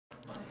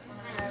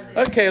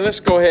Okay, let's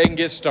go ahead and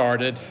get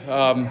started.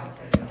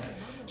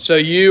 So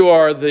you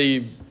are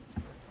the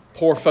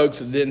poor folks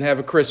that didn't have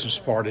a Christmas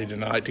party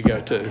tonight to go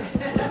to.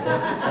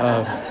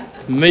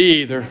 Me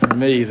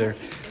either.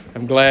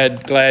 I'm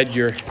glad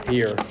you're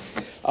here.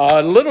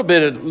 A little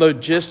bit of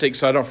logistics,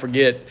 so I don't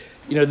forget.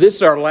 This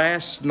is our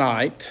last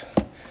night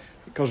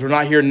because we're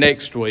not here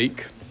next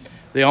week.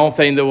 The only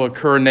thing that will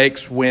occur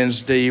next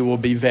Wednesday will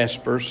be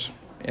Vespers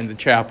in the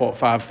chapel at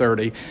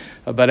 5:30.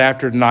 But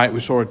after tonight, we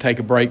sort of take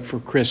a break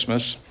for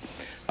Christmas.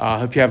 I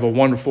hope you have a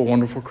wonderful,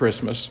 wonderful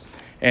Christmas.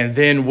 And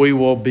then we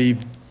will be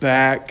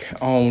back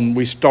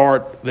we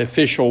start the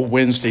official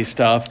Wednesday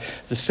stuff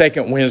the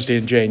second Wednesday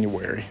in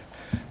January.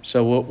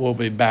 So we'll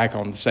be back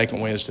on the second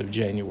Wednesday of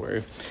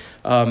January.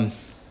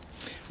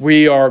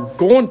 We are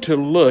going to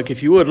look,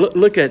 if you would,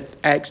 look at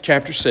Acts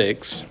chapter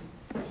 6.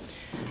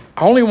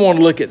 I only want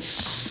to look at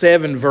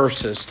 7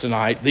 verses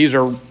tonight. These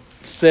are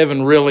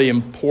 7 really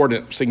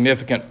important,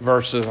 significant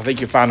verses. I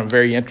think you'll find them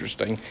very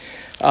interesting.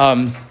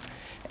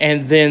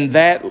 And then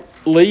that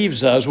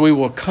leaves us, we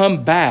will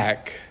come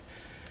back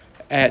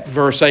at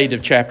verse 8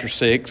 of chapter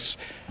 6,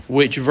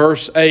 which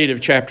verse 8 of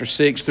chapter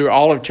 6 through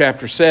all of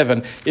chapter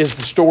 7 is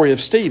the story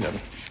of Stephen,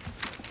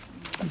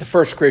 the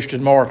first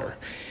Christian martyr.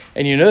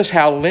 And you notice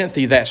how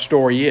lengthy that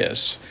story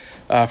is,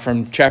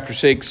 from chapter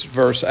 6,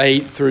 verse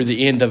 8 through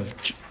the end of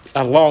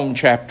along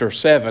chapter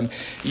 7.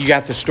 You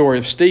got the story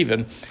of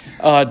Stephen.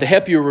 To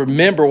help you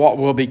remember what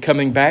we'll be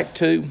coming back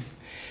to,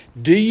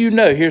 do you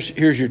know,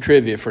 here's your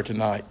trivia for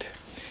tonight.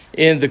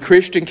 In the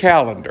Christian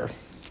calendar,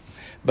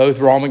 both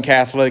Roman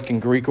Catholic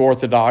and Greek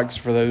Orthodox,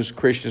 for those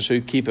Christians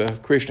who keep a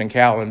Christian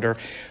calendar,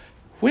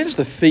 when's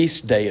the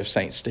feast day of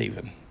St.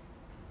 Stephen?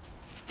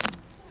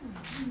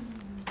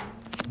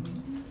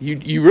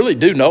 You really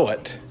do know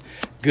it.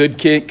 Good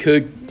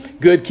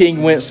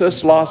King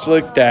Wenceslas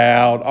looked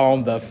out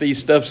on the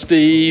feast of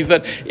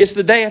Stephen. It's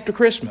the day after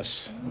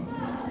Christmas.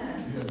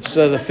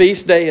 So the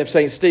feast day of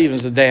St. Stephen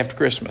is the day after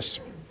Christmas.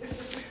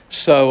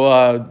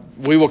 So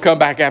we will come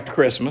back after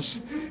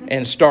Christmas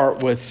and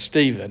start with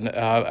Stephen.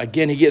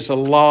 Again, he gets a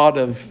lot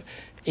of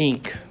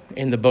ink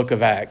in the book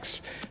of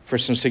Acts for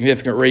some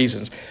significant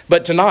reasons.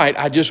 But tonight,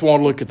 I just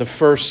want to look at the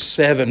first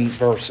 7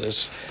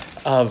 verses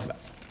of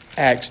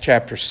Acts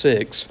chapter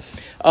 6.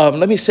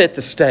 Let me set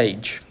the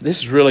stage. This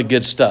is really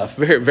good stuff,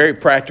 very, very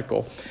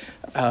practical,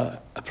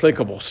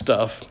 applicable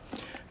stuff.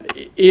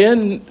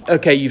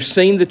 You've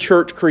seen the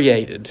church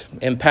created,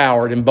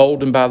 empowered,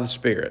 emboldened by the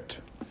Spirit.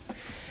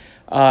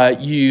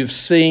 You've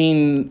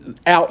seen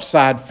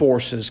outside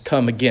forces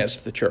come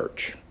against the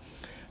church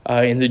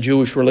in the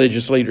Jewish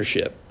religious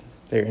leadership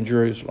there in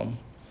Jerusalem.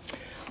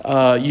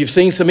 You've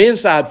seen some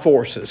inside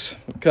forces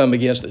come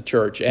against the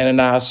church,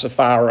 Ananias,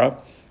 Sapphira,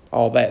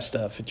 all that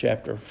stuff in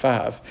chapter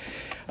 5.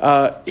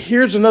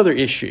 Here's another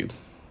issue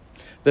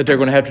that they're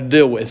going to have to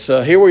deal with.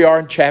 So here we are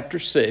in chapter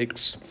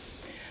 6.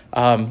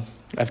 I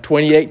have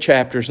 28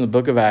 chapters in the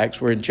book of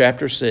Acts. We're in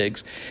chapter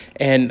 6.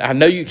 And I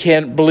know you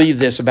can't believe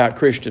this about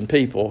Christian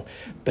people,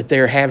 but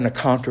they're having a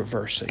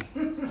controversy.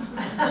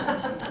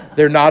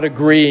 They're not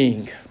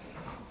agreeing.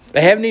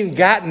 They haven't even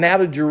gotten out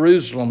of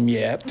Jerusalem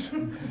yet.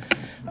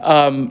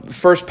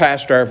 First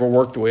pastor I ever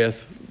worked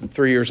with,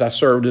 3 years I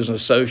served as an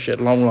associate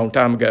a long, long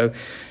time ago.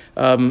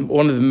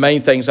 One of the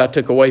main things I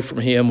took away from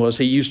him was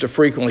he used to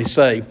frequently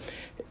say,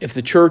 if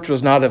the church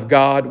was not of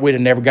God, we'd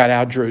have never got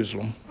out of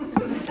Jerusalem.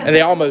 And they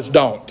almost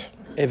don't.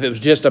 If it was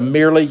just a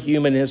merely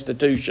human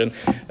institution,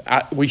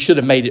 we should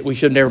have made it. We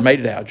should have never made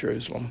it out of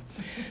Jerusalem.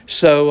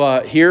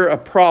 So here a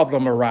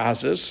problem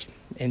arises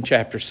in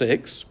chapter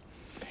 6.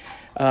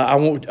 I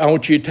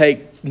want you to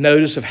take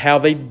notice of how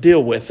they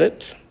deal with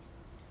it.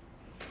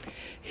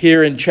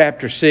 Here in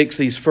chapter 6,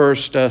 these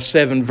first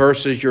 7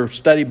 verses, your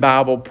study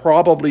Bible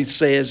probably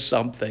says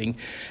something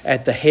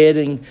at the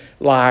heading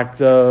like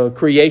the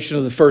creation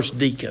of the first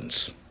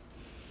deacons.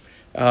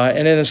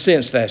 And in a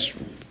sense, that's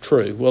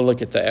true. We'll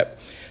look at that.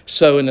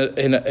 So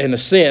in a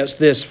sense,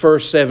 this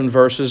first 7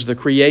 verses, the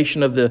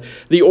creation of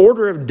the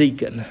order of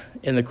deacon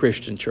in the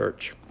Christian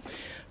church.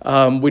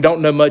 We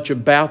don't know much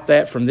about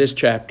that from this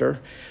chapter.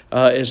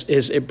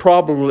 It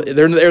probably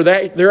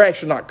they're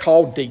actually not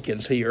called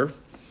deacons here.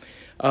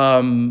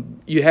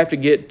 You have to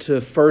get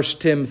to 1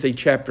 Timothy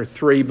chapter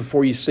 3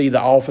 before you see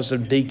the office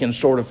of deacon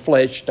sort of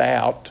fleshed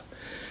out.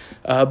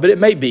 But it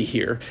may be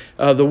here.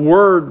 The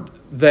word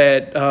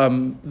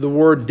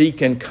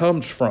deacon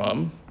comes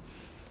from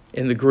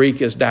in the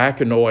Greek is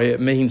diakonoi.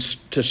 It means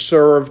to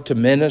serve, to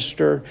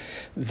minister.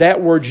 That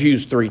word's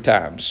used 3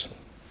 times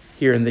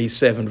here in these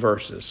 7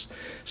 verses.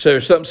 So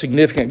there's something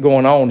significant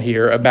going on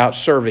here about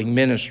serving,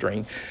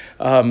 ministering.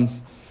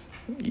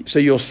 So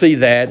you'll see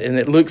that, and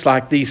it looks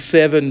like these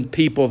 7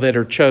 people that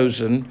are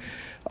chosen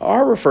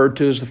are referred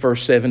to as the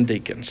first 7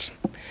 deacons.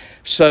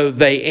 So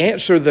they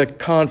answer the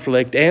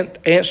conflict,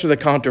 answer the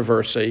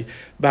controversy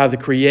by the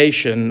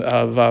creation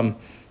of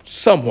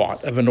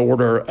somewhat of an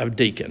order of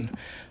deacon,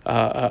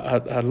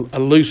 a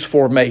loose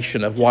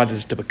formation of what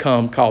is to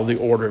become called the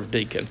order of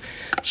deacon.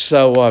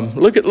 So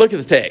look at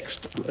the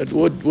text.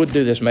 We'll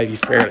do this maybe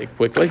fairly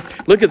quickly.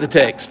 Look at the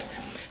text.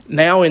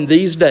 Now in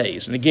these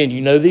days, and again,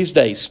 you know these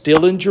days,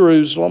 still in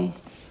Jerusalem,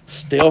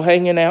 still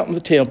hanging out in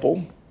the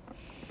temple.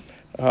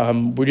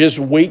 We're just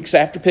weeks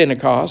after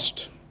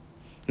Pentecost.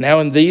 Now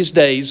in these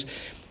days,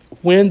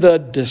 when the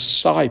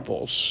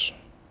disciples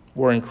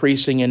were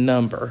increasing in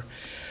number,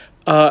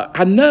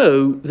 I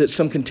know that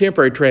some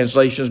contemporary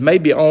translations,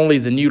 maybe only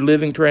the New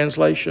Living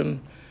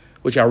Translation,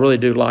 which I really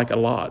do like a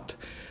lot,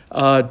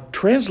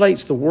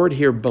 translates the word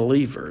here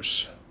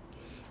believers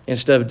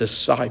instead of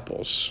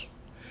disciples.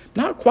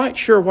 Not quite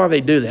sure why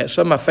they do that.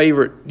 Some of my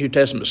favorite New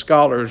Testament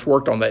scholars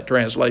worked on that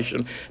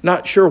translation.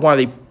 Not sure why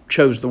they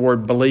chose the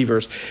word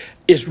believers.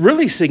 It's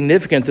really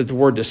significant that the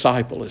word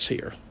disciple is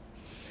here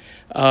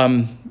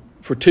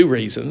for two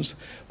reasons.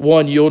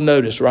 One, you'll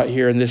notice right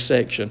here in this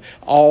section,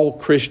 all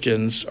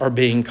Christians are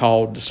being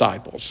called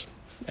disciples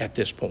at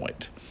this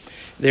point.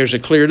 There's a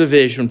clear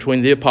division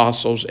between the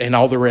apostles and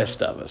all the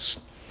rest of us.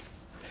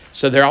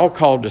 So they're all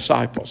called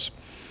disciples,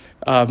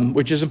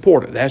 which is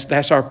important.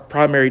 That's our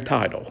primary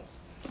title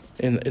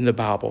in the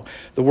Bible.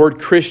 The word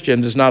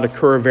Christian does not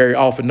occur very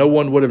often. No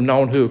one would have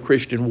known who a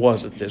Christian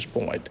was at this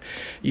point.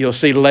 You'll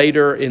see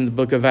later in the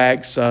book of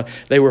Acts,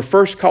 they were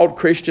first called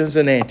Christians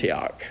in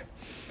Antioch.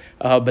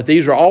 But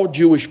these are all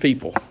Jewish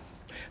people.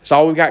 That's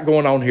all we've got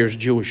going on here is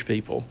Jewish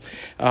people.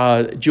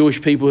 Jewish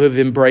people who have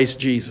embraced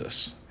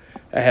Jesus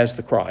as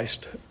the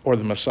Christ or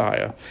the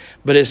Messiah.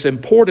 But it's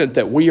important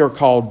that we are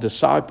called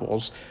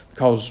disciples,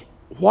 because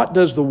what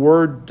does the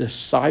word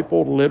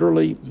disciple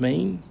literally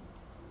mean?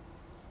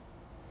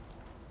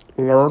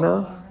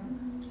 Learner.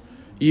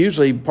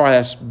 Usually, probably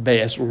that's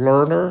best,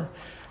 learner.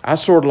 I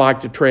sort of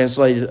like to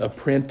translate it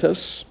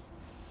apprentice,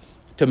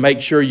 to make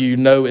sure you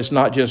know it's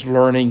not just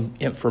learning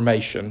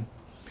information.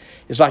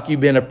 It's like you've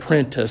been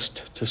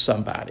apprenticed to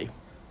somebody.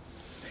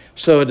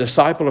 So a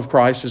disciple of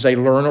Christ is a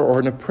learner or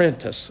an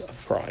apprentice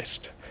of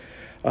Christ.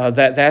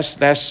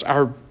 That's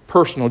our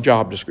personal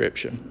job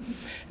description.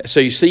 So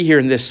you see here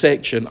in this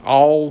section,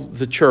 all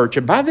the church,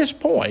 and by this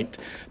point,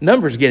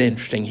 numbers get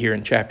interesting here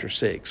in chapter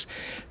 6.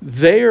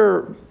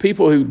 There,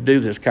 people who do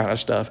this kind of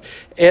stuff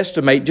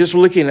estimate, just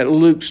looking at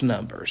Luke's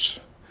numbers,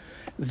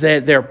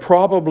 that there are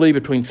probably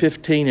between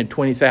 15 and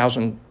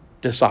 20,000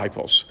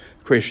 disciples,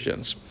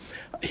 Christians,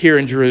 here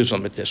in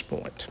Jerusalem at this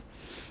point.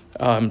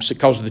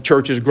 Because the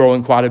church is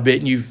growing quite a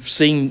bit, and you've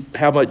seen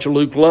how much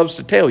Luke loves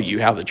to tell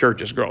you how the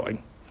church is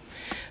growing.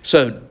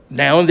 So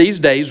now in these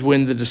days,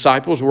 when the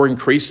disciples were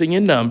increasing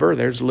in number,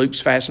 there's Luke's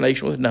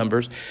fascination with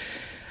numbers,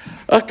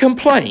 a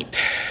complaint.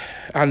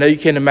 I know you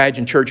can't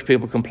imagine church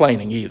people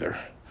complaining either,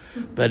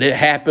 but it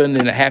happened,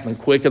 and it happened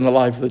quick in the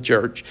life of the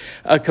church.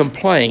 A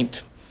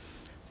complaint,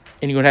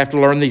 and you're going to have to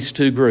learn these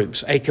two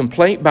groups. A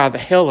complaint by the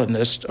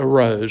Hellenists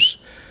arose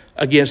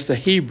against the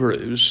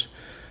Hebrews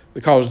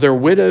because their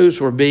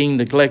widows were being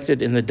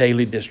neglected in the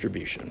daily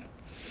distribution.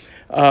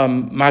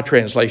 My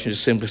translation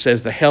just simply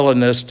says the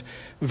Hellenist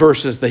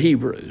versus the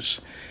Hebrews.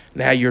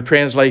 Now, your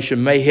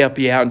translation may help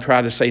you out and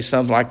try to say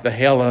something like the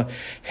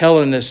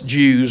Hellenist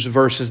Jews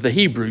versus the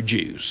Hebrew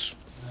Jews.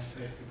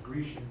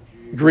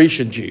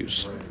 Grecian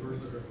Jews.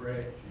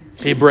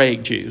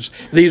 Hebraic Jews.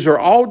 These are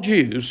all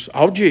Jews,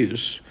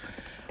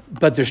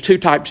 but there's two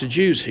types of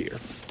Jews here.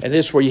 And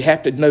this is where you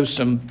have to know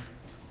some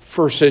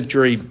first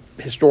century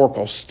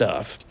historical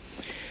stuff.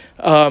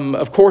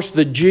 Of course,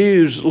 the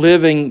Jews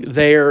living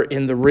there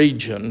in the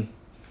region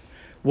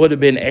would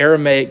have been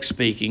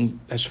Aramaic-speaking,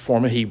 that's a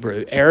form of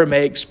Hebrew,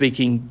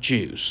 Aramaic-speaking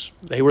Jews.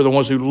 They were the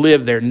ones who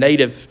lived there,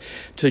 native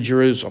to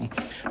Jerusalem.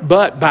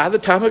 But by the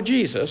time of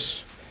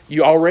Jesus,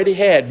 you already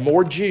had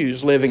more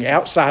Jews living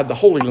outside the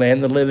Holy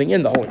Land than living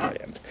in the Holy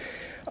Land.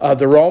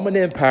 The Roman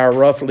Empire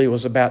roughly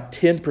was about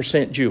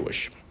 10%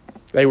 Jewish.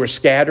 They were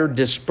scattered,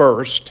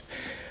 dispersed.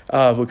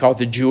 We call it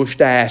the Jewish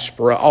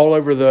diaspora all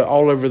over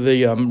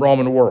the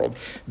Roman world.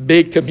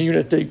 Big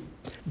community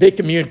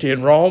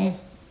in Rome.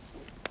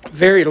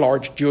 Very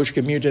large Jewish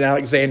community in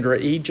Alexandria,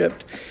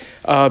 Egypt.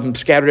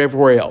 Scattered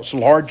everywhere else.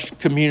 Large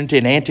community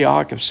in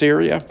Antioch of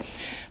Syria.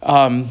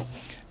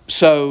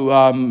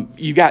 So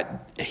you got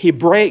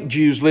Hebraic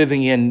Jews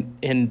living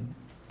in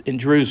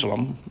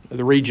Jerusalem,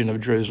 the region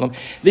of Jerusalem.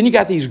 Then you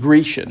got these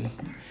Grecian,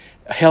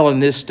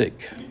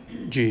 Hellenistic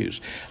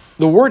Jews.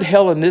 The word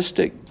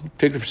Hellenistic,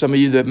 particularly for some of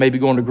you that may be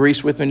going to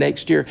Greece with me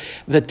next year,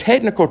 the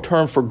technical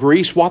term for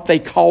Greece, what they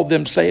call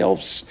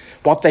themselves,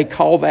 what they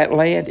call that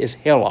land is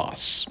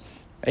Hellas,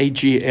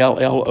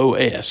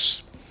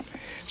 Aggllos.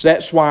 So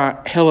that's why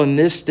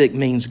Hellenistic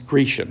means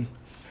Grecian,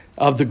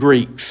 of the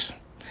Greeks.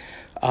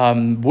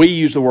 We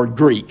use the word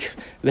Greek.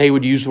 They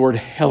would use the word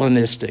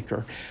Hellenistic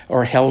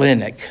or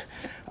Hellenic.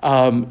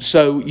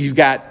 So you've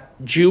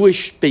got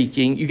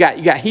Jewish-speaking, you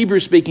got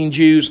Hebrew-speaking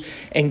Jews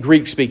and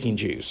Greek-speaking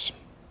Jews.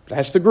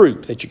 That's the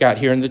group that you got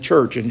here in the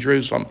church in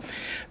Jerusalem.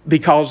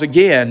 Because,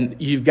 again,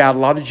 you've got a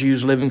lot of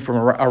Jews living from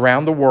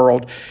around the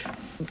world.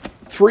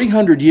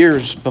 300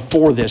 years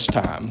before this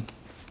time,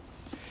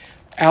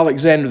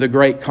 Alexander the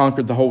Great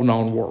conquered the whole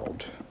known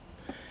world.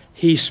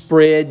 He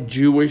spread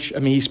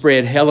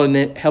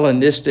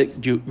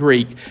Hellenistic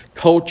Greek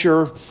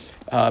culture,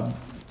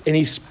 and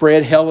he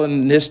spread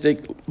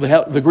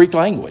the Greek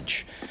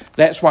language.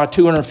 That's why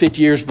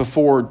 250 years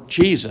before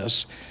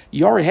Jesus,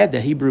 you already had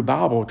the Hebrew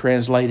Bible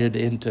translated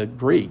into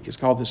Greek. It's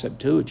called the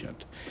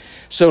Septuagint.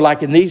 So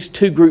like in these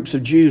two groups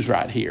of Jews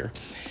right here,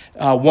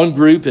 one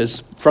group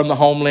is from the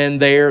homeland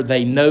there.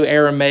 They know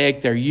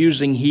Aramaic. They're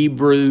using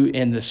Hebrew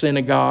in the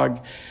synagogue.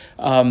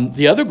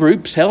 The other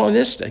group's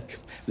Hellenistic.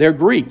 They're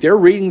Greek. They're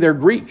reading their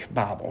Greek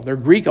Bible, their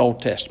Greek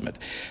Old Testament.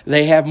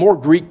 They have more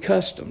Greek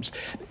customs.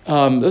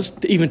 Let's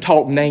even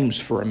talk names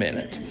for a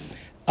minute.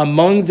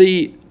 Among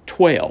the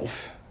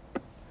 12,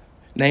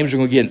 names are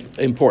going to get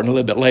important a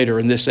little bit later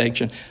in this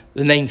section.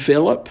 The name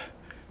Philip,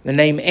 the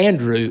name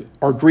Andrew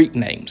are Greek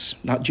names,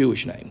 not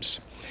Jewish names.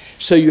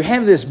 So you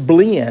have this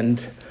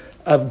blend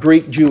of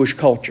Greek Jewish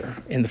culture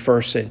in the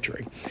first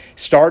century.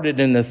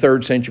 Started in the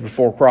 3rd century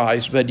before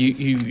Christ, but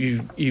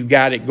you've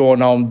got it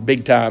going on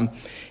big time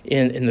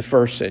in the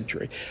 1st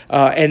century.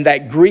 And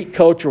that Greek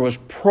culture was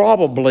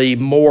probably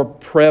more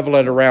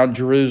prevalent around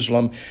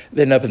Jerusalem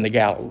than up in the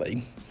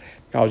Galilee.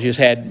 Because you just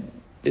had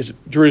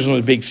Jerusalem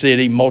is a big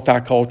city,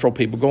 multicultural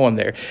people going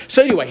there.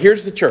 So anyway,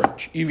 here's the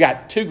church. You've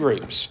got two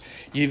groups.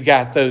 You've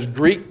got those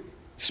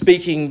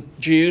Greek-speaking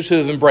Jews who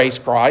have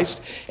embraced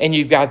Christ, and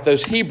you've got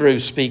those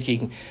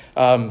Hebrew-speaking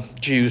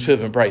Jews who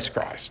have embraced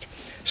Christ.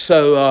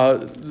 So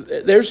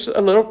there's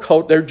a little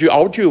cult. They're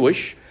all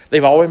Jewish.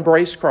 They've all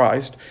embraced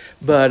Christ,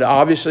 but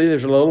obviously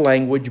there's a little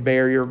language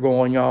barrier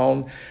going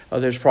on.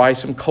 There's probably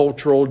some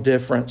cultural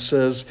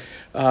differences.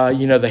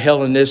 The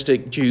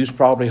Hellenistic Jews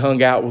probably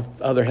hung out with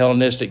other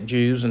Hellenistic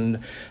Jews, and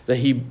the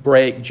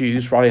Hebraic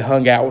Jews probably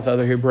hung out with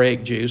other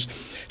Hebraic Jews.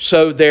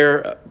 So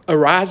there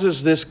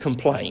arises this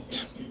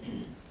complaint.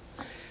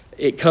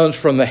 It comes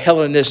from the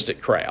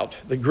Hellenistic crowd,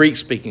 the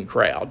Greek-speaking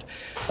crowd,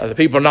 the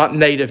people not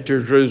native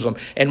to Jerusalem.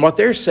 And what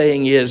they're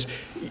saying is,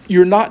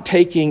 you're not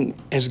taking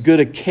as good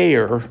a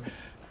care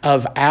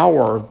of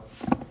our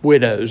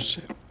widows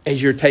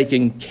as you're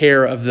taking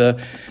care of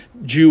the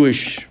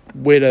Jewish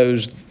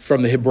widows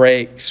from the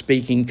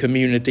Hebraic-speaking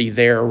community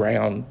there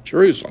around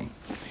Jerusalem.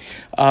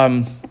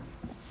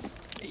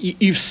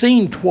 You've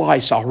seen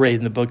twice already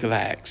in the book of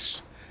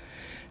Acts,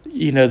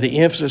 the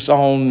emphasis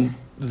on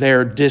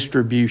their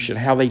distribution,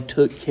 how they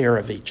took care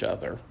of each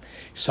other.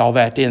 You saw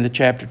that at the end of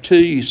chapter 2.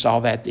 You saw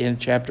that at the end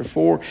of chapter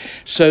 4.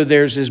 So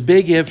there's this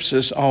big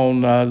emphasis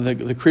on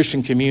the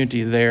Christian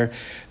community there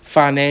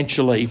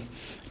financially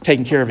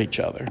taking care of each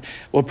other.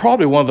 Well,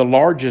 probably one of the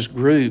largest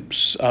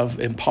groups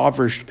of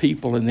impoverished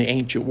people in the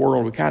ancient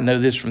world, we kind of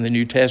know this from the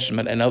New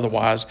Testament and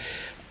otherwise,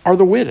 are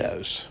the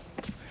widows.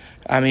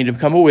 I mean, to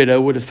become a widow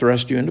would have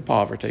thrust you into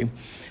poverty.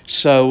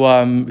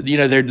 So,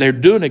 they're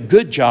doing a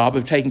good job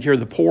of taking care of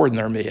the poor in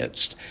their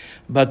midst.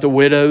 But the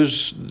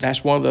widows,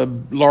 that's one of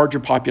the larger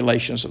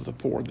populations of the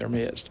poor in their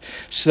midst.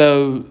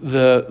 So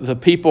the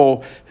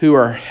people who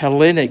are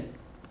Hellenic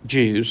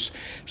Jews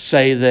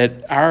say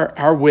that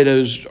our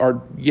widows are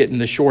getting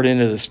the short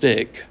end of the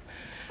stick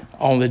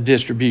on the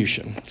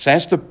distribution. So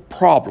that's the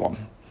problem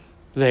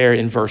there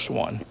in verse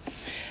 1.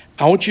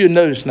 I want you to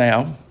notice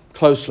now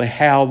closely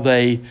how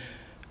they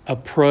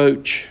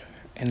approach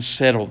and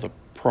settle the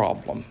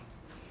problem.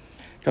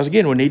 Because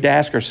again, we need to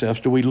ask ourselves,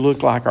 do we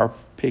look like our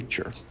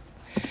picture?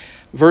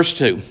 Verse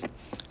 2,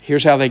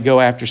 here's how they go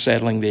after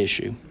settling the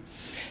issue.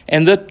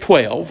 And the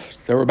 12,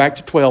 they were back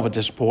to 12 at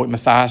this point.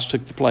 Matthias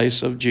took the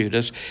place of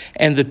Judas.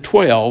 And the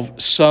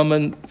 12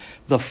 summoned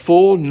the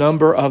full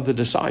number of the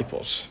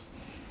disciples.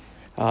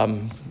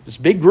 This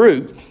big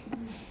group.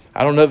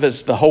 I don't know if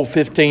it's the whole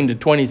 15 to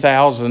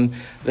 20,000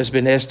 that's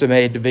been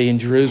estimated to be in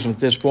Jerusalem at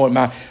this point.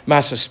 My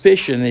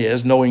suspicion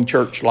is, knowing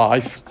church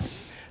life,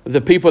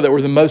 the people that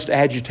were the most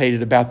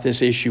agitated about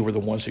this issue were the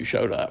ones who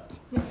showed up.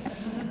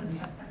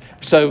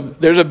 So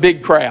there's a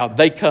big crowd.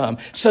 They come.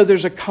 So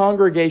there's a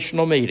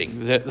congregational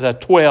meeting. The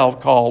 12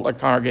 called a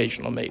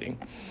congregational meeting.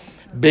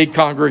 Big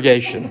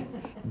congregation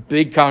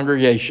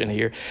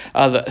here.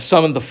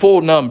 Summoned the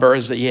full number,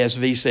 as the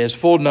ESV says,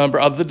 full number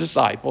of the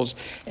disciples,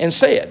 and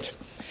said,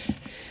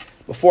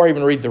 before I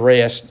even read the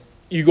rest,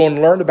 you're going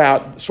to learn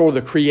about sort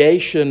of the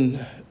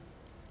creation,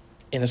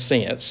 in a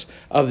sense,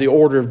 of the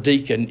order of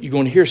deacon. You're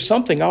going to hear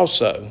something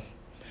also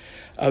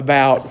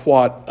about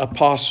what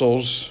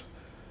apostles,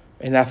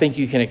 and I think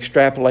you can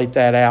extrapolate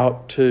that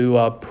out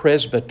to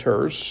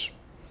presbyters.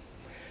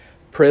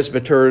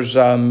 Presbyters,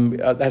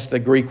 that's the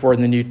Greek word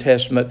in the New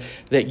Testament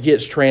that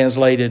gets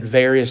translated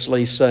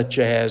variously, such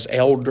as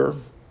elder.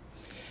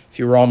 If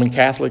you're Roman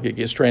Catholic, it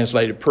gets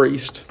translated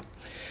priest.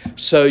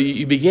 So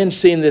you begin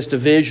seeing this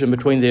division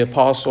between the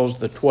apostles,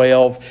 the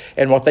 12,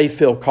 and what they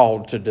feel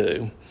called to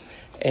do,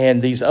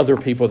 and these other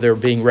people that are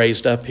being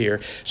raised up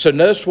here. So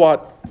notice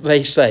what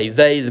they say,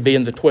 they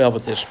being the 12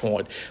 at this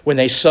point. When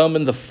they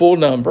summon the full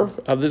number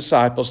of the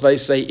disciples, they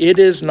say, it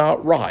is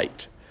not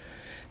right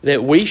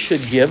that we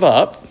should give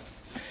up.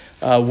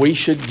 If I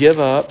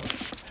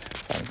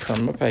can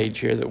turn my page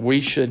here, that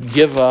we should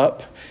give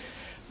up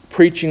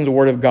preaching the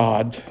Word of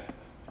God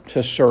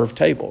to serve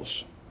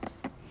tables.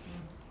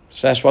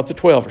 So that's what the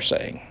 12 are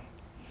saying.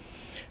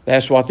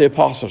 That's what the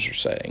apostles are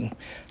saying.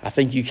 I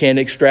think you can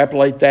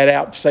extrapolate that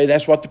out to say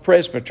that's what the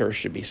presbyters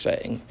should be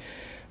saying,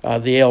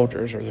 the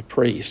elders or the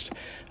priests.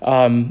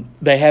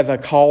 They have a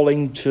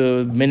calling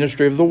to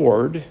ministry of the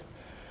word,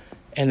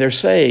 and they're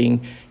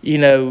saying,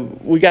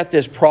 we got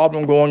this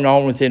problem going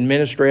on within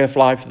ministry of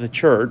life of the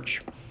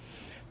church,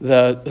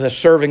 the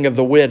serving of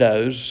the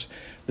widows,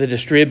 the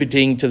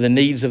distributing to the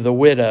needs of the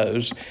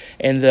widows,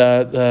 and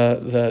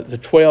the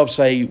 12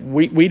 say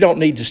we don't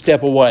need to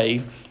step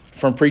away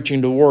from preaching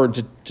the word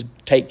to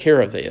take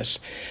care of this.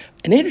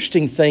 An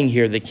interesting thing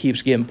here that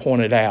keeps getting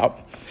pointed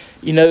out,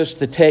 you notice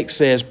the text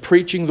says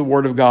preaching the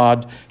word of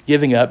God,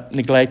 giving up,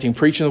 neglecting,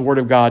 preaching the word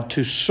of God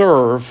to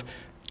serve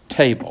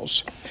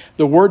tables.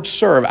 The word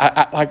serve,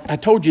 I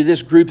told you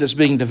this group that's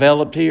being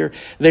developed here,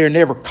 they are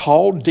never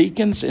called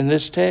deacons in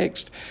this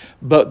text,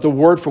 but the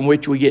word from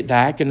which we get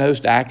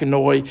diakonos,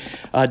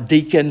 diakonoi,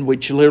 deacon,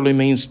 which literally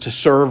means to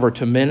serve or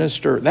to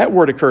minister, that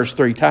word occurs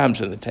 3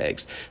 times in the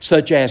text,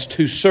 such as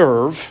to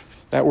serve.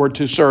 That word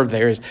to serve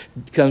there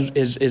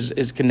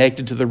is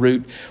connected to the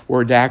root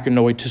word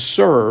diakonoi, to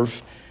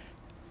serve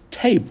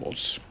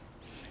tables.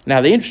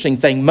 Now, the interesting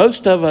thing,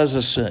 most of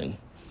the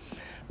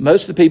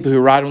people who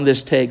write on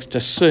this text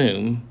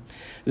assume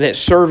that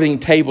serving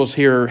tables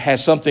here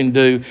has something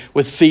to do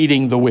with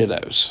feeding the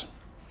widows.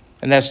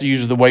 And that's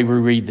usually the way we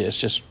read this,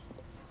 just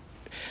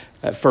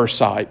at first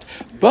sight.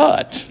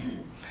 But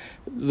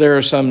there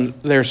are some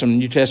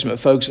New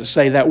Testament folks that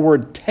say that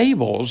word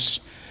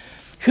tables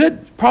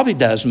probably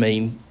does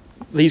mean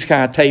these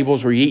kind of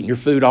tables where you're eating your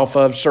food off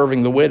of,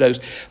 serving the widows,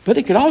 but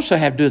it could also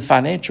have to do with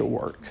financial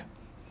work.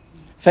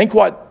 Think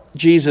what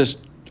Jesus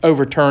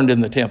overturned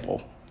in the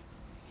temple.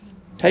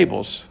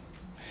 Tables.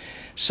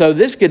 So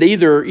this could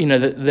either,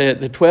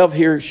 the 12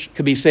 here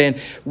could be saying,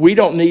 we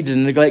don't need to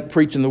neglect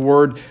preaching the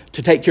word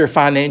to take care of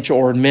financial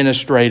or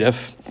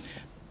administrative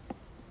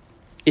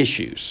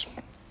issues.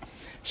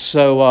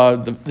 So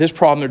this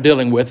problem they're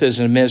dealing with is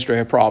an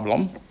administrative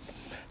problem.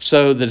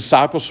 So the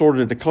disciples sort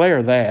of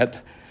declare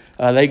that.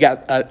 They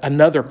got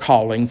another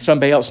calling.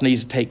 Somebody else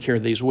needs to take care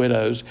of these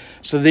widows.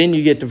 So then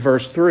you get to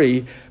verse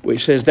 3,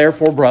 which says,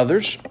 therefore,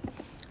 brothers,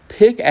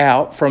 pick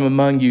out from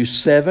among you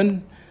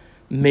 7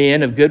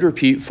 men of good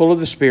repute, full of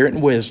the Spirit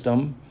and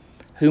wisdom,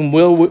 whom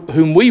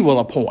we will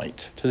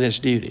appoint to this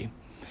duty.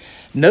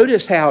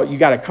 Notice how you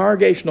got a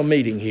congregational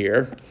meeting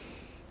here.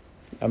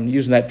 I'm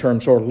using that term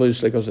sort of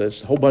loosely because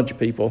there's a whole bunch of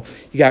people.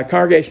 You got a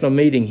congregational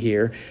meeting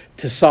here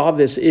to solve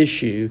this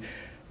issue.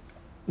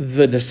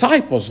 The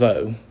disciples,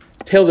 though,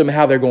 tell them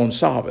how they're going to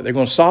solve it. They're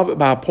going to solve it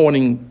by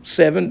appointing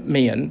 7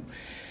 men,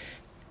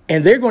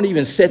 and they're going to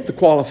even set the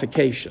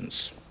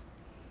qualifications.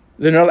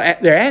 They're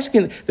going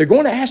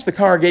to ask the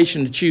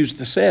congregation to choose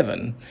the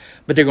 7,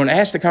 but they're going to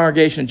ask the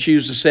congregation to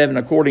choose the 7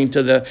 according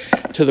to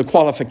the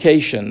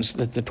qualifications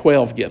that the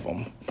 12 give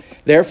them.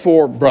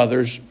 Therefore,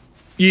 brothers,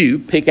 you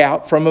pick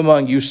out from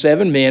among you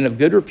 7 men of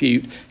good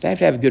repute. They have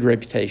to have a good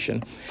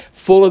reputation,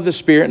 full of the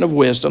Spirit and of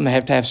wisdom. They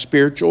have to have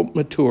spiritual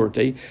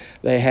maturity.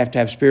 They have to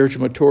have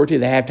spiritual maturity.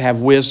 They have to have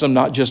wisdom,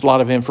 not just a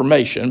lot of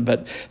information,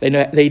 but they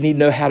need to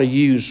know how to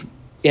use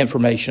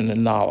information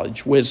and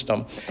knowledge,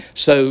 wisdom.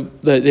 So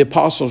the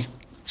apostles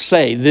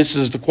say this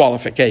is the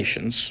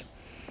qualifications.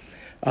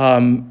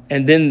 And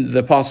then the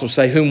apostles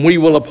say, whom we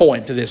will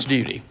appoint to this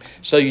duty.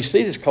 So you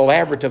see this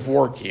collaborative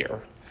work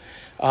here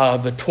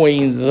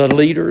between the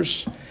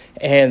leaders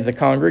and the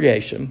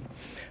congregation.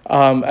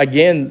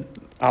 Again,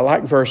 I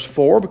like verse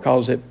 4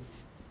 because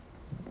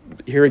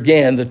here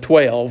again, the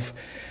 12,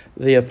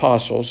 the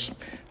apostles,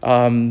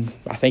 I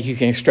think you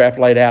can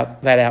extrapolate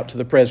that out to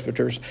the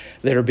presbyters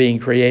that are being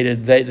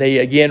created. They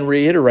again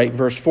reiterate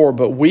verse 4,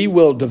 but we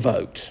will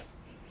devote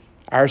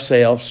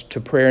ourselves to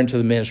prayer and to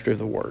the ministry of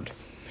the word.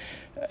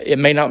 It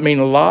may not mean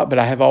a lot, but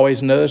I have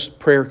always noticed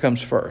prayer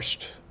comes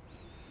first.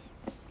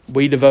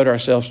 We devote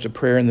ourselves to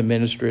prayer and the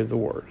ministry of the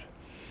word.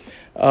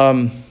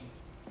 Well,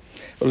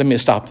 let me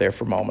stop there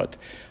for a moment.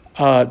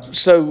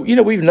 So,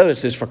 we've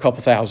noticed this for a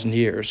couple thousand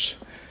years.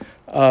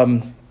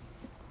 I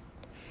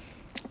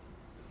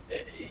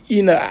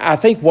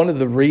think one of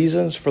the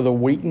reasons for the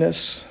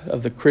weakness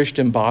of the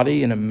Christian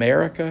body in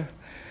America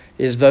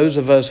is those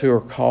of us who are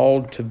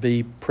called to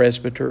be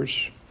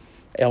presbyters,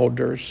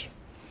 elders,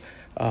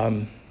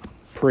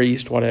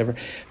 priests, whatever.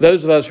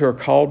 Those of us who are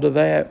called to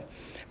that,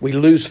 we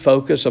lose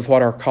focus of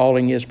what our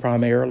calling is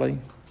primarily.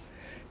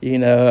 It's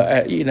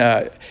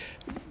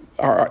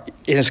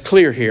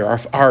clear here.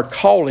 Our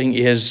calling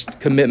is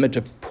commitment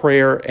to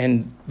prayer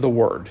and the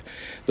word.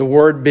 The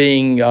word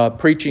being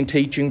preaching,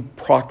 teaching,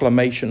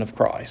 proclamation of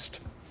Christ.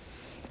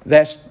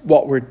 That's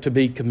what we're to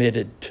be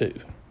committed to.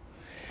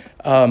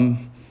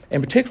 And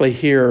particularly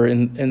here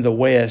in the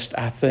West,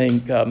 I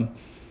think,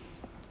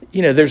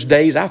 there's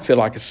days I feel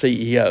like a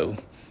CEO.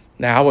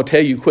 Now, I will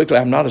tell you quickly,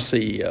 I'm not a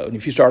CEO. And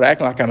if you start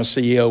acting like I'm a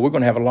CEO, we're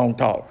going to have a long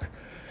talk.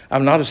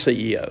 I'm not a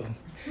CEO.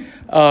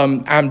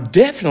 I'm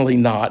definitely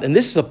not, and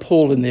this is a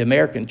pull in the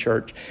American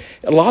church.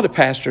 A lot of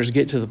pastors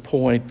get to the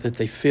point that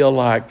they feel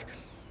like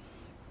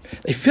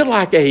I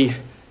can't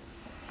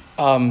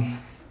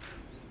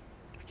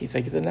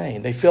think of the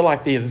name. They feel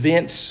like the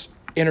events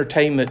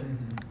entertainment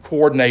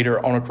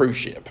coordinator on a cruise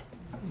ship.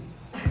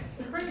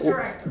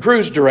 Director.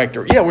 Cruise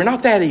director. Yeah, we're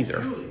not that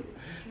either.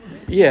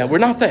 Yeah, we're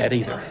not that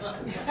either.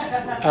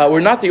 We're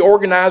not the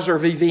organizer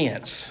of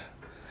events.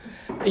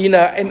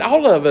 And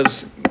all of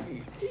us,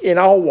 in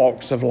all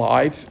walks of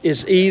life,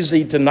 it's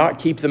easy to not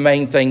keep the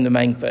main thing the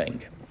main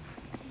thing.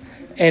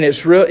 And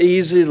it's real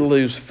easy to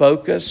lose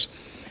focus.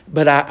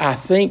 But I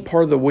think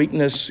part of the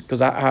weakness,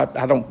 because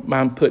I don't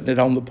mind putting it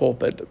on the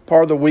pulpit,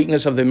 part of the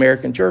weakness of the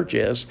American church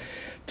is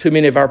too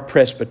many of our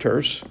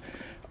presbyters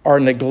are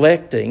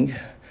neglecting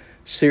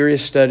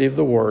serious study of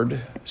the Word,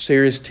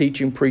 serious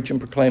teaching, preaching,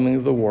 proclaiming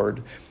of the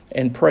Word,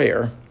 and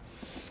prayer,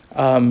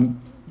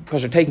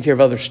 because they're taking care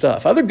of other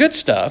stuff, other good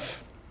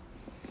stuff.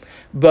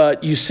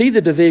 But you see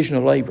the division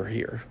of labor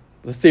here,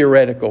 the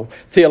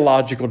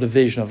theological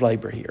division of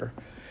labor here.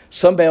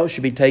 Somebody else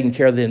should be taking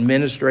care of the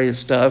administrative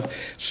stuff,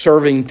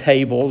 serving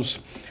tables,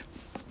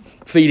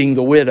 feeding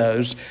the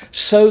widows,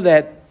 so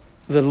that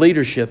the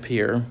leadership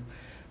here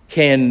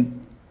can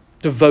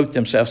devote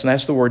themselves, and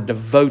that's the word,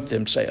 devote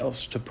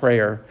themselves to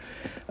prayer.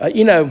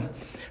 I'm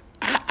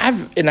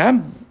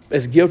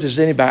as guilty as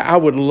anybody. I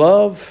would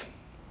love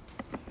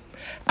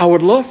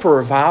for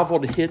revival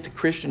to hit the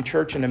Christian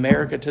church in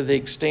America to the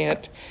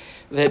extent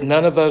that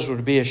none of us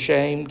would be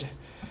ashamed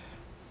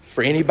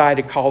for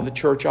anybody to call the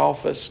church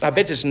office. I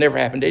bet this never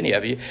happened to any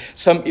of you.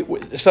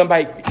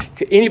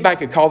 Anybody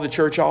could call the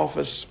church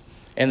office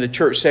and the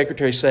church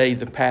secretary say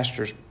the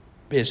pastor's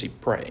busy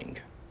praying.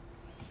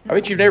 I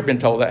bet you've never been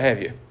told that,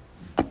 have you?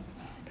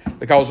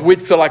 Because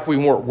we'd feel like we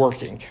weren't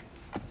working.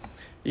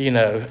 We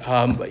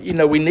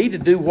need to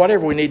do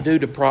whatever we need to do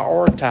to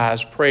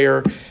prioritize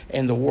prayer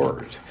and the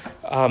Word.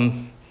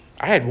 I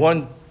had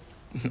one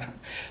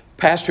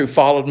pastor who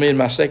followed me in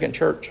my second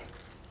church.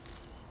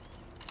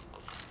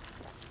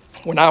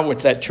 When I went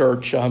to that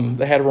church,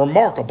 they had a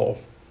remarkable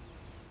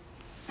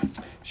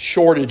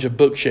shortage of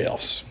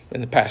bookshelves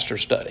in the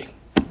pastor's study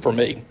for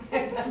me.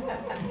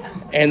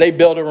 And they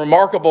built a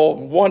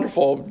remarkable,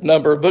 wonderful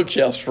number of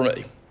bookshelves for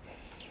me.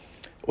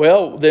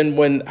 Well, then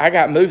when I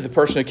got moved, the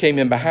person who came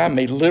in behind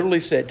me literally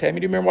said, Tammy,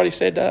 do you remember what he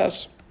said to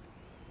us?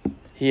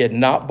 He had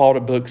not bought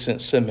a book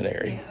since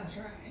seminary. Yeah, that's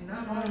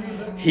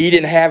right. He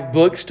didn't have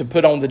books to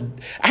put on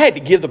I had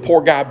to give the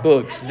poor guy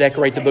books to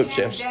decorate the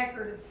bookshelves.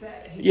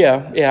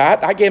 Yeah,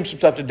 I gave him some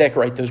stuff to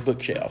decorate those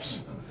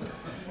bookshelves.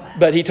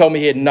 But he told me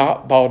he had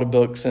not bought a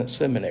book since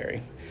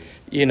seminary.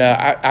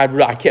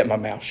 I kept my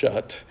mouth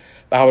shut.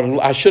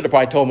 I should have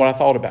probably told him what I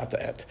thought about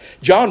that.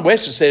 John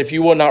Wesley said, if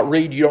you will not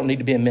read, you don't need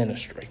to be in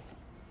ministry.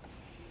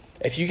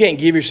 If you can't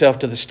give yourself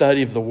to the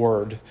study of the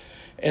Word,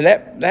 and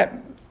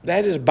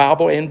that is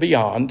Bible and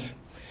beyond.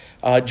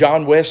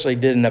 John Wesley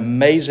did an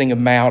amazing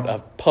amount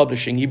of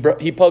publishing.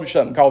 He published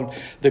something called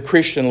the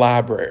Christian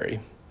Library,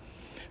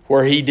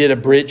 where he did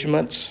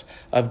abridgments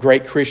of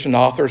great Christian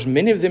authors,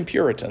 many of them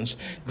Puritans,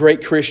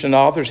 great Christian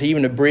authors. He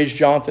even abridged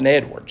Jonathan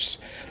Edwards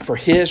for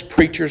his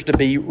preachers to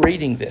be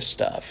reading this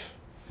stuff.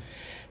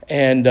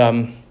 And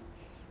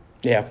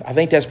I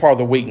think that's part of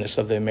the weakness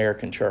of the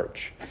American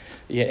church.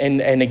 Yeah,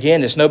 and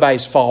again, it's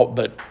nobody's fault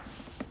but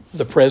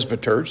the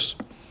presbyters.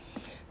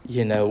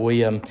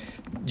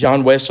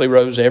 John Wesley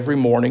rose every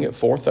morning at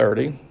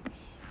 4:30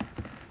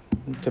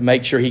 to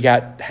make sure he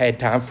had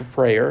time for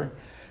prayer,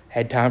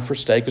 had time for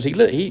study, because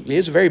he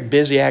has a very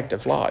busy,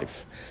 active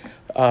life.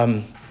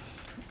 And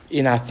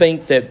I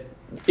think that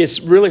it's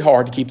really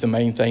hard to keep the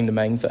main thing the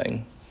main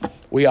thing.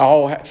 We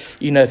all,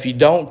 if you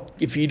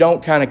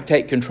don't kind of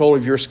take control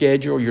of your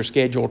schedule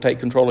will take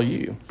control of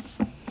you.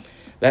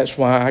 That's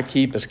why I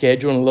keep a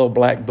schedule in a little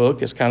black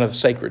book. It's kind of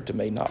sacred to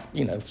me, not,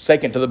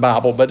 second to the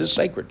Bible, but it's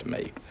sacred to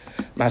me,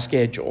 my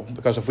schedule.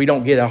 Because if you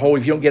don't get a hold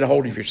of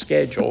your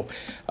schedule,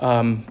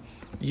 the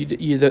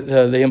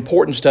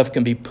important stuff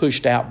can be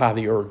pushed out by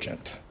the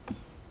urgent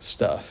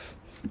stuff,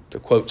 to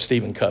quote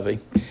Stephen Covey.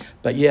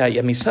 But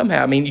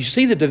you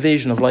see the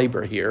division of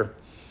labor here.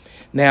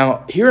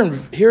 Now, here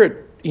at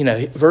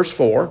verse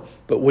 4,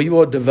 but we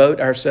will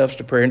devote ourselves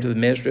to prayer and to the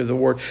ministry of the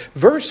Word.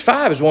 Verse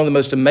 5 is one of the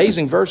most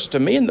amazing verses to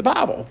me in the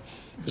Bible,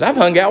 because I've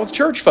hung out with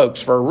church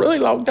folks for a really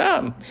long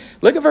time.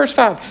 Look at verse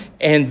 5.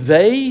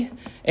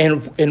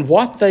 And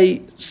what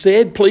they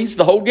said pleased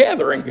the whole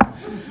gathering.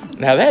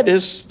 Now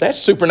that's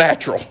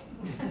supernatural.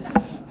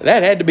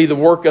 That had to be the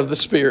work of the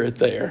Spirit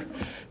there,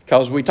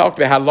 because we talked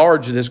about how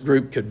large this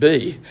group could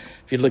be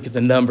if you look at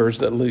the numbers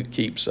that Luke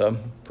keeps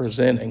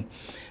presenting.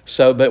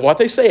 But what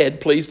they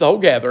said pleased the whole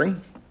gathering.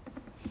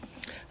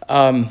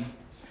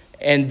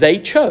 And they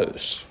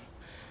chose.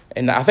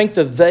 And I think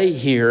the they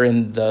here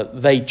and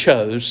they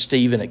chose,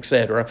 Stephen,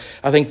 etc.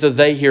 I think the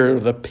they here are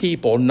the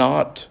people,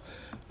 not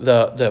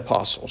the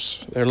apostles.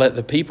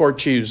 The people are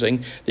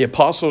choosing. The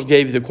apostles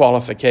gave you the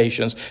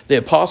qualifications. The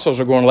apostles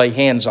are going to lay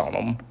hands on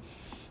them.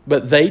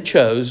 But they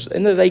chose,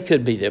 and they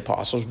could be the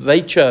apostles.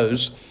 They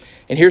chose,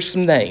 and here's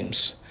some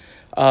names.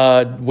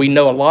 We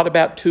know a lot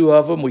about two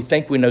of them. We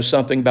think we know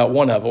something about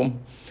one of them.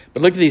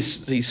 But look at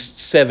these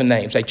 7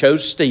 names. They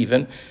chose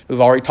Stephen.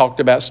 We've already talked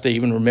about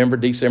Stephen. Remember,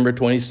 December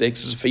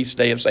 26th is a feast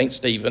day of St.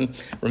 Stephen.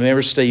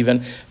 Remember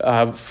Stephen.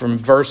 From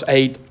verse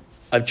 8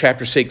 of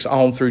chapter 6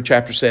 on through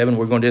chapter 7.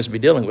 We're going to just be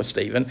dealing with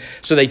Stephen.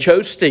 So they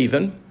chose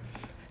Stephen,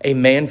 a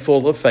man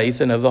full of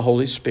faith and of the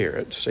Holy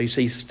Spirit. So you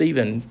see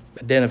Stephen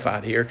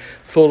identified here,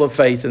 full of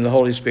faith in the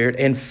Holy Spirit.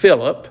 And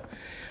Philip,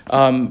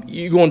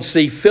 you're going to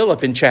see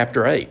Philip in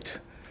chapter 8.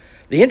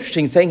 The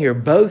interesting thing here,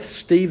 both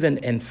Stephen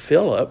and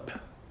Philip,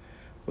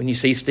 when you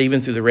see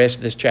Stephen through the rest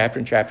of this chapter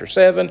in chapter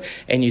 7,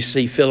 and you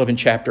see Philip in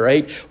chapter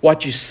 8,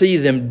 what you see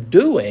them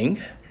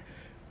doing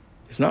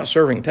is not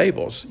serving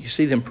tables. You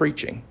see them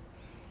preaching.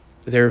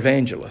 They're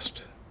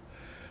evangelists.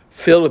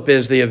 Philip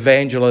is the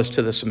evangelist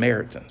to the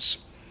Samaritans.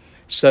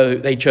 So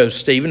they chose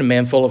Stephen, a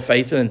man full of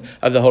faith and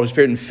of the Holy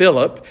Spirit, and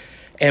Philip,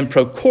 and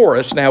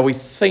Prochorus. Now, we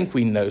think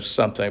we know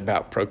something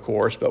about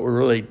Prochorus, but we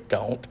really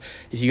don't.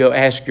 If you go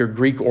ask your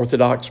Greek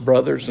Orthodox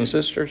brothers and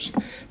sisters,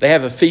 they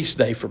have a feast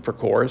day for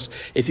Prochorus.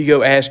 If you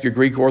go ask your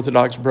Greek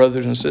Orthodox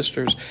brothers and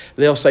sisters,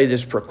 they'll say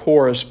this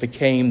Prochorus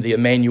became the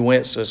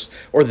amanuensis,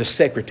 or the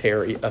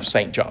secretary of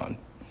St. John.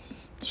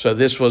 So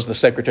this was the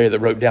secretary that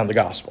wrote down the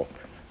gospel.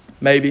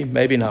 Maybe,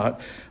 maybe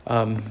not.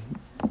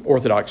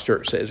 Orthodox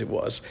Church says it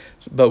was.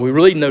 But we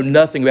really know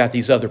nothing about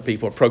these other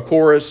people.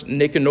 Prochorus,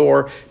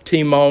 Nicanor,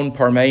 Timon,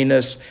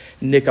 Parmenas,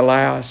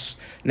 Nicolaus.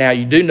 Now,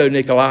 you do know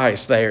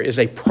Nicolaus there is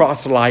a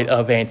proselyte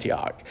of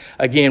Antioch.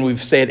 Again,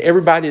 we've said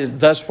everybody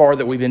thus far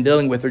that we've been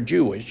dealing with are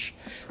Jewish.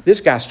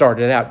 This guy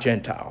started out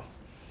Gentile,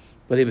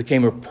 but he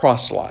became a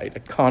proselyte,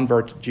 a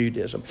convert to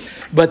Judaism.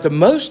 But the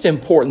most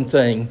important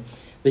thing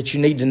that you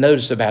need to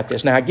notice about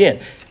this, now again,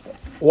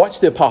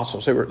 watch the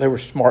apostles. They were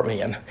smart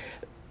men.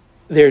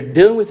 They're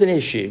dealing with an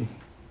issue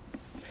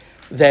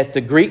that the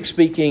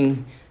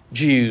Greek-speaking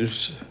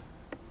Jews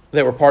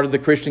that were part of the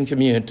Christian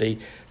community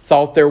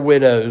thought their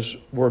widows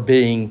were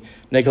being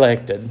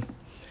neglected,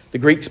 the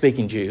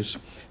Greek-speaking Jews.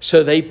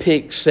 So they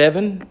picked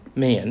 7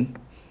 men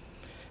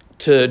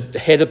to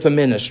head up the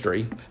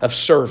ministry of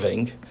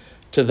serving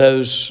to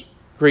those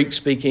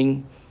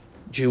Greek-speaking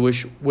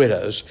Jewish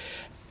widows.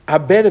 I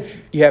bet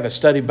if you have a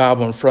study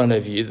Bible in front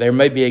of you, there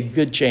may be a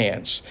good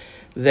chance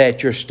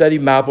that your study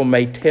Bible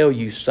may tell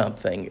you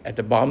something at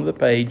the bottom of the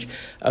page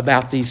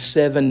about these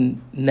 7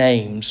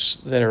 names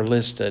that are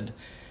listed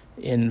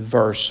in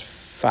verse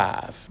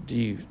 5.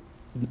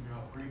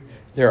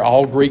 They're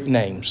all Greek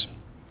names.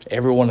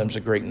 Every one of them's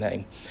a Greek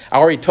name. I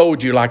already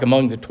told you, like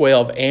among the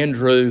 12,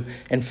 Andrew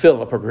and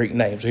Philip are Greek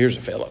names. So here's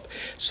a Philip.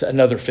 So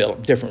another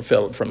Philip, different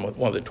Philip from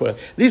one of the 12.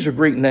 These are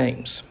Greek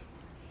names.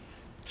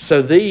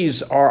 So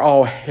these are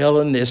all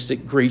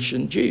Hellenistic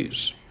Grecian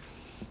Jews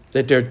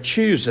that they're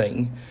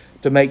choosing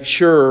to make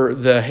sure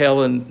the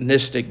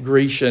Hellenistic,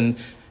 Grecian,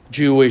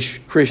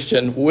 Jewish,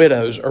 Christian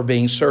widows are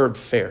being served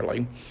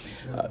fairly.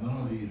 None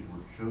of these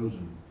were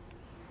chosen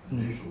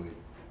initially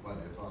by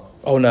the apostles.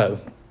 Oh,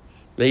 no.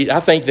 I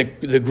think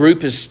the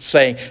group is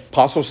saying,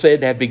 apostles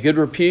said they had to be good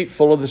repute,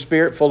 full of the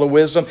Spirit, full of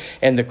wisdom,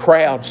 and the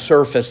crowd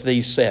surfaced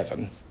these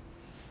 7.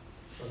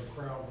 So the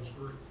crowd was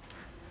Greek.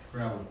 The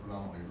crowd was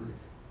predominantly Greek.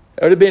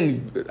 It would have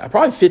been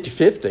probably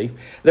 50-50.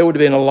 There would have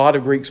been a lot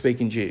of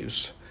Greek-speaking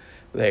Jews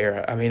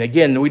there. I mean,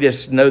 again, we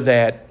just know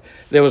that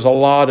there was a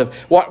lot of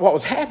what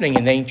was happening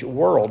in the ancient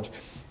world.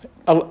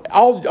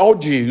 All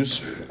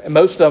Jews, and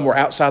most of them were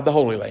outside the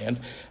Holy Land,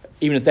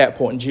 even at that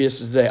point in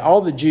Jesus' day.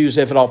 All the Jews,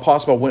 if at all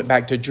possible, went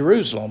back to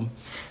Jerusalem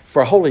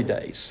for holy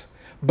days.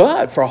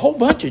 But for a whole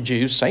bunch of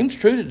Jews, same's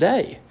true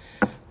today.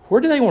 Where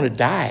do they want to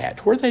die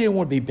at? Where do they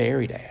want to be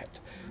buried at?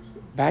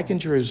 Back in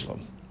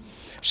Jerusalem.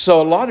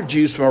 So a lot of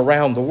Jews from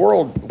around the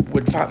world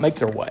would make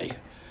their way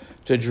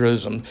to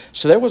Jerusalem.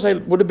 So there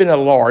would have been a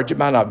large, it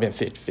might not have been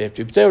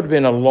 50-50, but there would have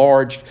been a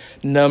large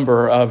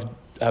number of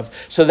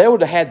so they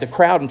would have had the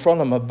crowd in front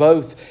of them of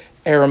both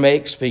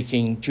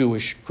Aramaic-speaking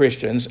Jewish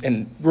Christians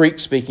and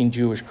Greek-speaking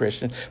Jewish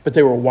Christians, but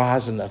they were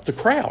wise enough. The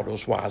crowd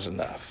was wise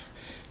enough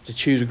to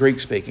choose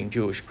Greek-speaking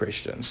Jewish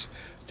Christians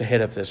to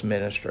head up this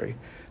ministry.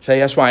 So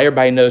that's why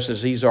everybody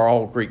notices these are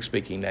all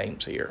Greek-speaking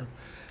names here.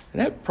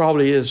 And that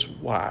probably is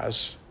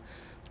wise.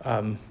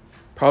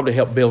 Probably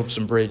help build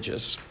some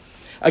bridges.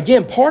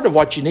 Again, part of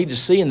what you need to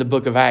see in the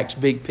book of Acts,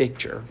 big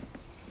picture,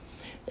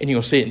 and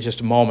you'll see it in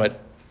just a moment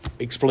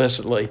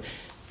explicitly,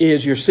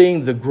 is you're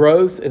seeing the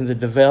growth and the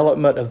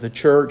development of the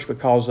church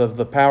because of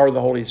the power of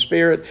the Holy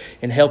Spirit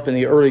and helping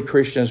the early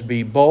Christians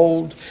be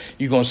bold.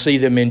 You're going to see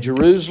them in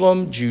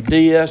Jerusalem,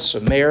 Judea,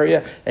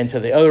 Samaria, and to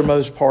the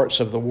othermost parts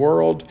of the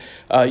world.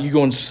 You're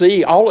going to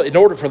see, in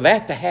order for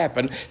that to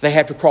happen, they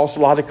have to cross a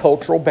lot of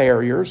cultural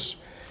barriers.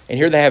 And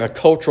here they have a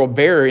cultural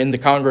barrier in the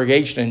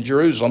congregation in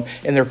Jerusalem,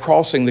 and they're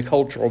crossing the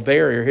cultural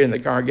barrier here in the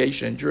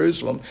congregation in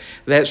Jerusalem.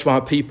 That's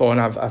why people,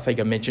 and I think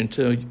I mentioned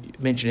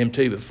him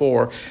too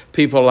before,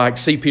 people like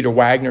C. Peter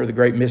Wagner, the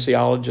great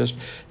missiologist,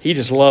 he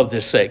just loved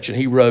this section.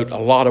 He wrote a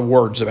lot of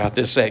words about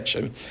this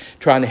section,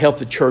 trying to help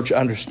the church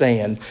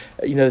understand.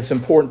 It's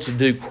important to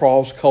do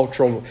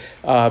cross-cultural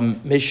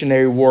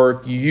missionary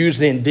work. You use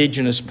the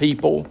indigenous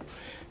people.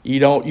 You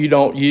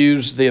don't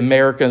use the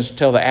Americans to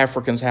tell the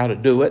Africans how to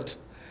do it.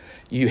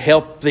 You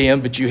help them,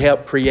 but you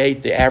help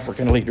create the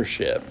African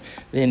leadership.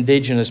 The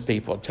indigenous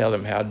people tell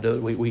them how to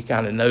do it. We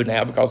kind of know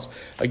now because,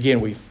 again,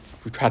 we've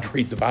we try to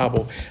read the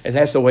Bible, and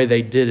that's the way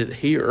they did it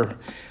here.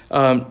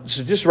 So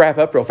just wrap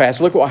up real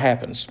fast. Look what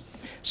happens.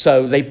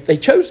 So they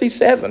chose these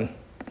 7.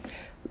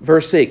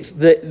 Verse 6,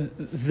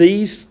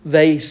 these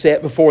they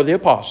set before the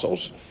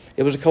apostles.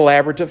 It was a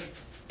collaborative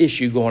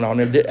issue going on,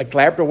 a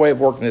collaborative way of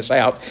working this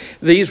out.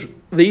 These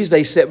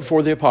they set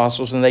before the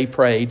apostles, and they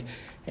prayed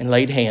and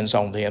laid hands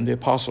on them. The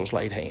apostles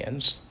laid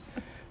hands.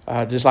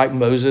 Just like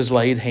Moses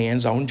laid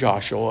hands on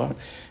Joshua.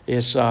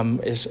 It's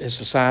a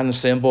sign and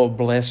symbol of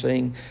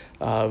blessing,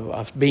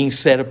 of being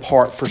set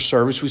apart for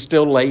service. We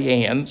still lay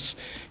hands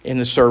in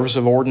the service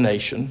of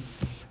ordination,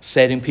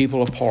 setting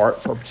people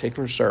apart for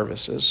particular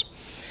services.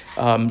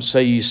 So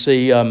you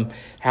see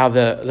how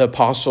the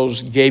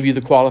apostles gave you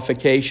the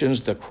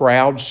qualifications. The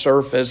crowd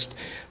surfaced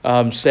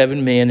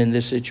 7 men in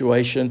this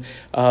situation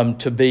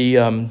to be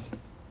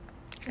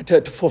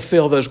to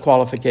fulfill those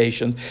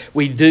qualifications.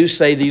 We do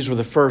say these were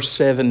the first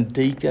 7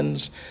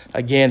 deacons.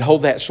 Again,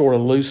 hold that sort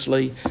of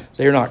loosely.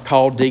 They're not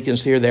called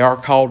deacons here. They are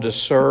called to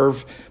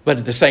serve, but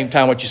at the same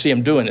time, what you see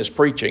them doing is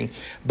preaching.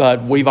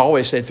 But we've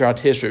always said throughout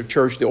the history of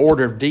church, the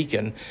order of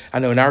deacon, I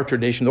know in our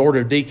tradition, the order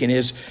of deacon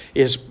is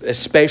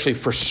especially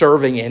for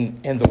serving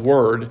in the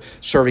word,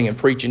 serving and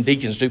preaching.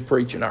 Deacons do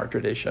preach in our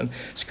tradition.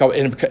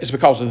 It's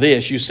because of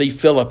this. You see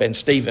Philip and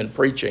Stephen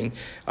preaching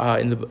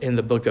in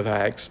the book of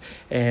Acts.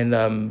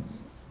 And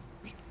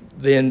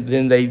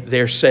then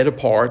they're set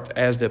apart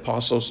as the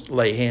apostles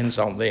lay hands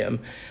on them.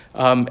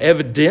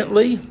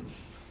 Evidently,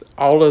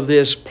 all of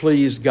this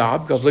pleased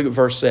God, because look at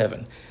verse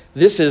 7.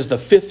 This is the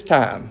 5th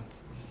time,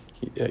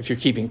 if you're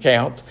keeping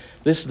count,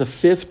 this is the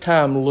 5th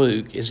time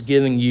Luke is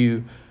giving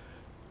you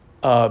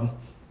a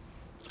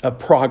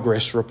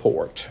progress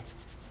report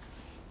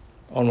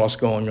on what's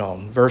going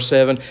on. Verse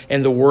 7,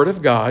 and the word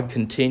of God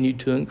continued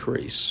to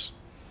increase,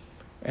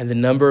 and the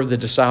number of the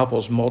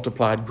disciples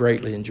multiplied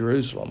greatly in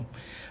Jerusalem.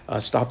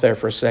 Stop there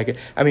for a second.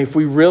 I mean, if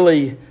we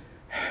really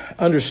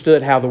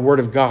understood how the Word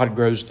of God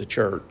grows the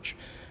church,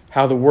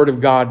 how the Word of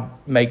God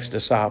makes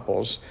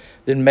disciples,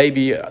 then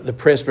maybe the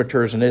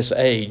presbyters in this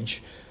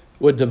age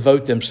would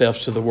devote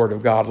themselves to the Word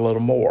of God a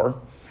little more,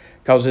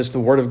 because it's the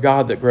Word of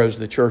God that grows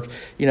the church.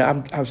 You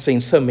know, I've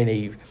seen so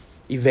many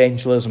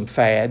evangelism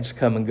fads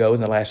come and go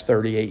in the last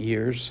 38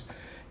 years.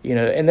 You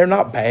know, and they're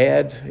not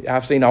bad.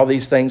 I've seen all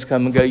these things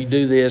come and go. You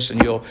do this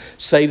and you'll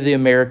save the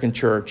American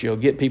church. You'll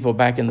get people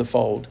back in the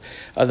fold.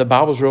 The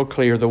Bible's real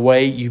clear. The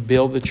way you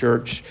build the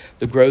church,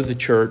 to grow the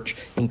church,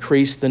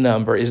 increase the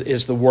number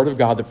is the Word of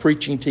God, the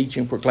preaching,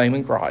 teaching,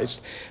 proclaiming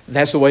Christ.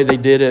 That's the way they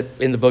did it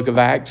in the book of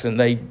Acts, and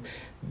they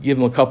give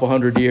them a couple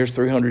 100 years,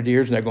 300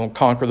 years, and they're going to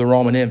conquer the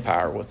Roman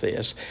Empire with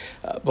this.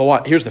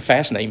 Here's the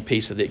fascinating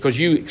piece of it, because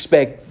you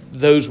expect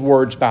those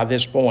words by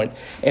this point,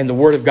 and the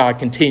Word of God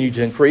continued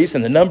to increase,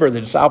 and the number of the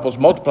disciples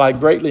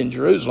multiplied greatly in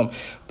Jerusalem.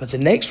 But the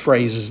next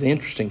phrase is the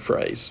interesting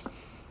phrase.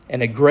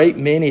 And a great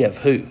many of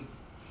who?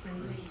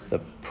 The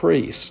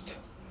priest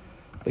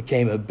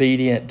became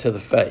obedient to the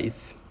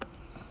faith.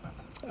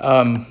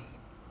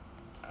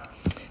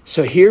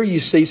 So here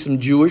you see some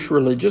Jewish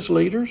religious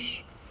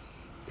leaders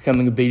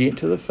becoming obedient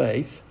to the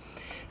faith.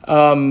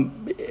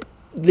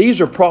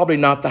 These are probably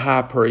not the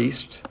high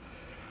priest.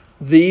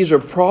 These are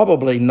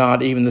probably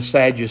not even the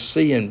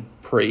Sadducean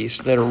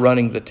priests that are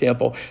running the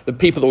temple, the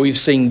people that we've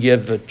seen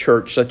give the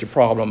church such a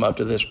problem up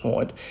to this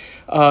point.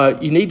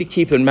 You need to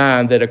keep in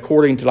mind that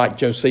according to like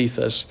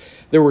Josephus,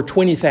 there were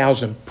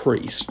 20,000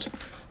 priests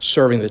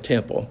serving the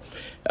temple.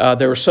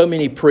 There were so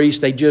many priests,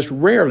 they just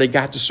rarely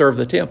got to serve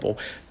the temple.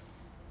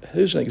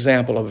 Who's an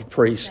example of a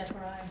priest?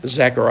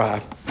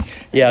 Zechariah.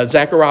 Yeah,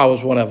 Zechariah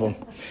was one of them.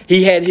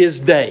 He had his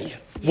day,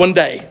 one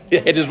day. He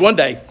had his one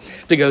day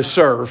to go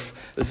serve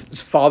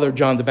his father,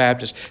 John the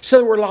Baptist. So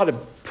there were a lot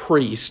of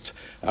priests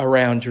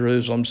around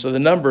Jerusalem. So the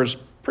number is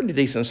pretty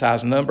decent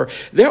sized number.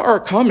 There are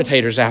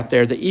commentators out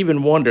there that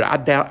even wonder,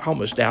 I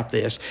almost doubt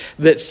this,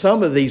 that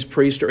some of these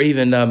priests are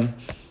even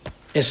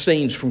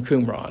Essenes from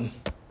Qumran.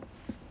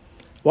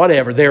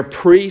 Whatever. They're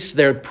priests,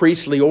 they're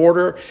priestly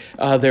order,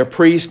 they're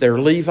priests, they're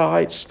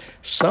Levites.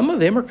 Some of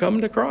them are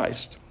coming to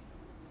Christ.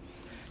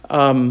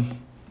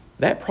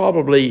 That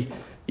probably,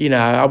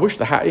 I wish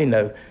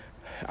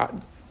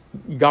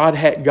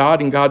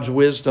God in God's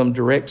wisdom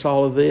directs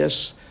all of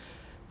this.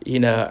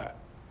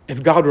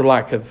 If God would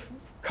have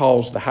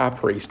caused the high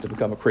priest to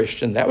become a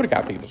Christian, that would have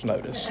got people's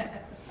notice.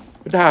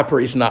 But the high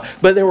priest not.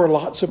 But there were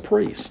lots of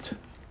priests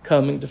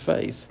coming to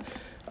faith.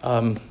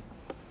 Every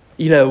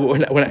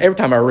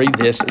time I read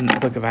this in the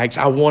book of Acts,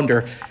 I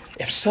wonder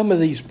if some of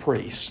these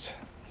priests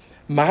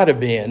might have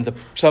been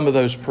some of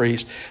those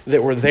priests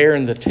that were there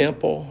in the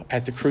temple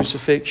at the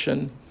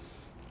crucifixion.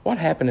 What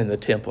happened in the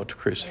temple at the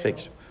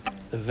crucifixion?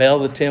 The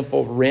veil of the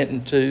temple rent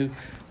in two,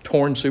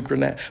 torn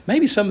supernatural.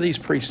 Maybe some of these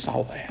priests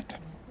saw that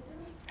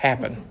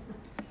happen.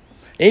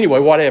 Anyway,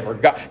 whatever.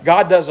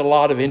 God does a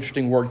lot of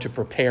interesting work to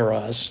prepare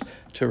us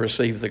to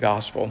receive the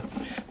gospel.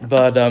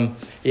 But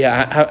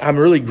I'm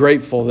really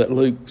grateful that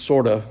Luke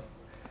sort of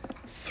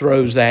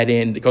throws that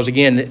in, because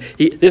again,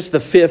 this is the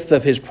 5th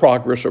of his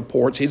progress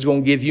reports. He's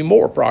going to give you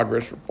more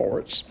progress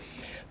reports.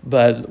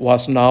 But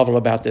what's novel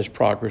about this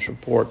progress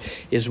report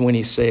is when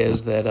he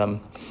says that,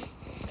 and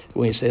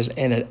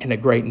a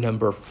great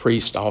number of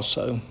priests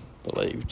also believed.